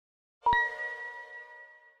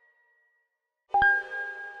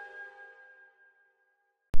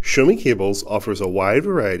Show Me Cables offers a wide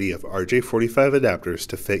variety of RJ45 adapters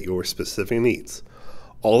to fit your specific needs.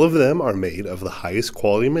 All of them are made of the highest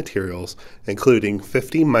quality materials, including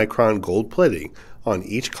 50 micron gold plating on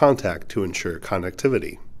each contact to ensure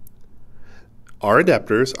connectivity. Our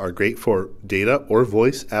adapters are great for data or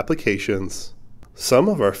voice applications. Some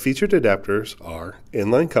of our featured adapters are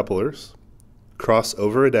inline couplers,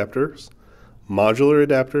 crossover adapters, modular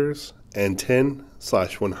adapters, and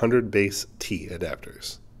 10/100 base T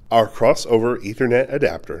adapters. Our crossover Ethernet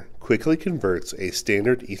adapter quickly converts a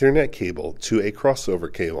standard Ethernet cable to a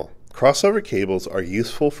crossover cable. Crossover cables are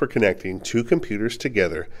useful for connecting two computers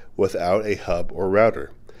together without a hub or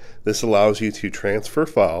router. This allows you to transfer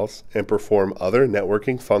files and perform other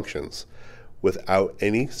networking functions without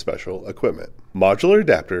any special equipment. Modular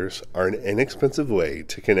adapters are an inexpensive way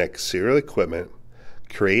to connect serial equipment,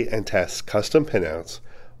 create and test custom pinouts,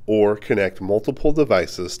 or connect multiple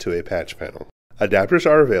devices to a patch panel. Adapters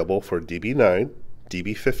are available for DB9,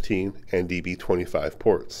 DB15, and DB25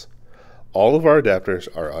 ports. All of our adapters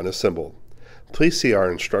are unassembled. Please see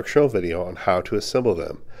our instructional video on how to assemble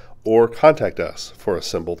them, or contact us for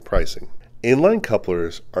assembled pricing. Inline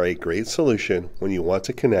couplers are a great solution when you want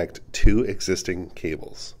to connect two existing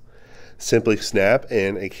cables. Simply snap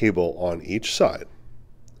in a cable on each side.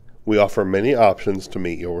 We offer many options to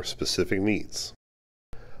meet your specific needs.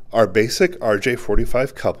 Our basic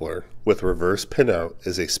RJ45 coupler with reverse pinout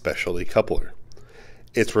is a specialty coupler.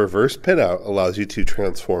 Its reverse pinout allows you to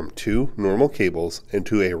transform two normal cables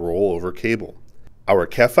into a rollover cable. Our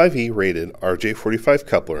Cat5e rated RJ45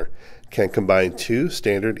 coupler can combine two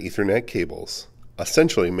standard Ethernet cables,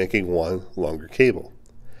 essentially making one longer cable.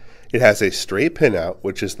 It has a straight pinout,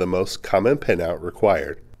 which is the most common pinout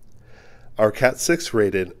required. Our Cat6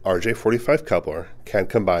 rated RJ45 coupler can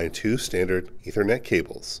combine two standard Ethernet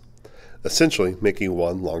cables, essentially making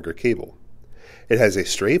one longer cable. It has a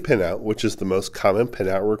straight pinout, which is the most common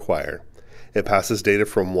pinout required. It passes data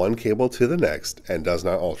from one cable to the next and does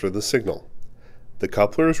not alter the signal. The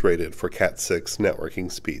coupler is rated for Cat6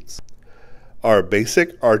 networking speeds. Our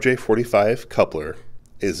basic RJ45 coupler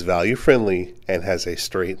is value-friendly and has a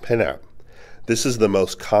straight pinout. This is the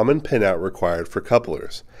most common pinout required for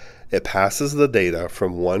couplers. It passes the data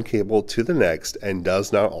from one cable to the next and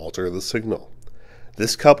does not alter the signal.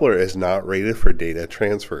 This coupler is not rated for data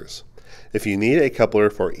transfers. If you need a coupler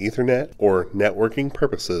for Ethernet or networking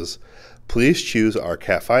purposes, please choose our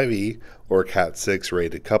Cat5e or Cat6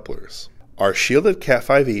 rated couplers. Our shielded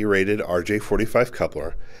Cat5e rated RJ45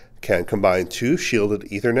 coupler can combine two shielded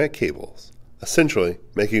Ethernet cables, essentially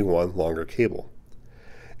making one longer cable.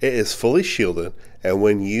 It is fully shielded and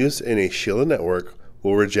when used in a shielded network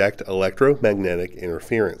will reject electromagnetic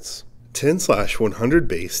interference. 10/100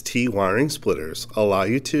 base T wiring splitters allow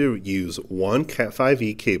you to use one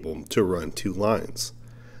Cat5e cable to run two lines.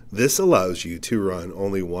 This allows you to run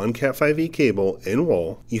only one Cat5e cable in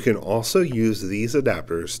wall. You can also use these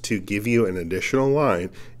adapters to give you an additional line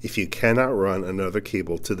if you cannot run another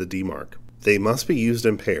cable to the demarc. They must be used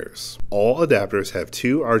in pairs. All adapters have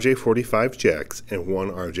two RJ45 jacks and one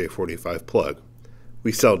RJ45 plug.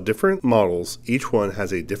 We sell different models, each one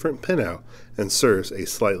has a different pinout and serves a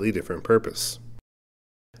slightly different purpose.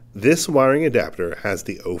 This wiring adapter has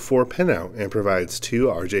the 04 pinout and provides two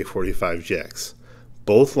RJ45 jacks.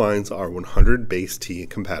 Both lines are 100 base T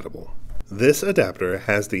compatible. This adapter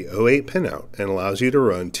has the 08 pinout and allows you to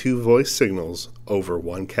run two voice signals over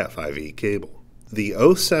one Cat5e cable. The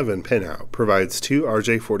 07 pinout provides two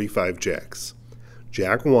RJ45 jacks.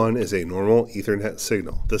 Jack 1 is a normal Ethernet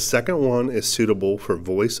signal. The second one is suitable for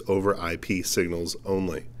voice over IP signals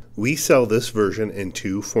only. We sell this version in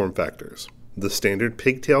two form factors, the standard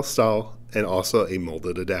pigtail style and also a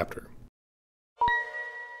molded adapter.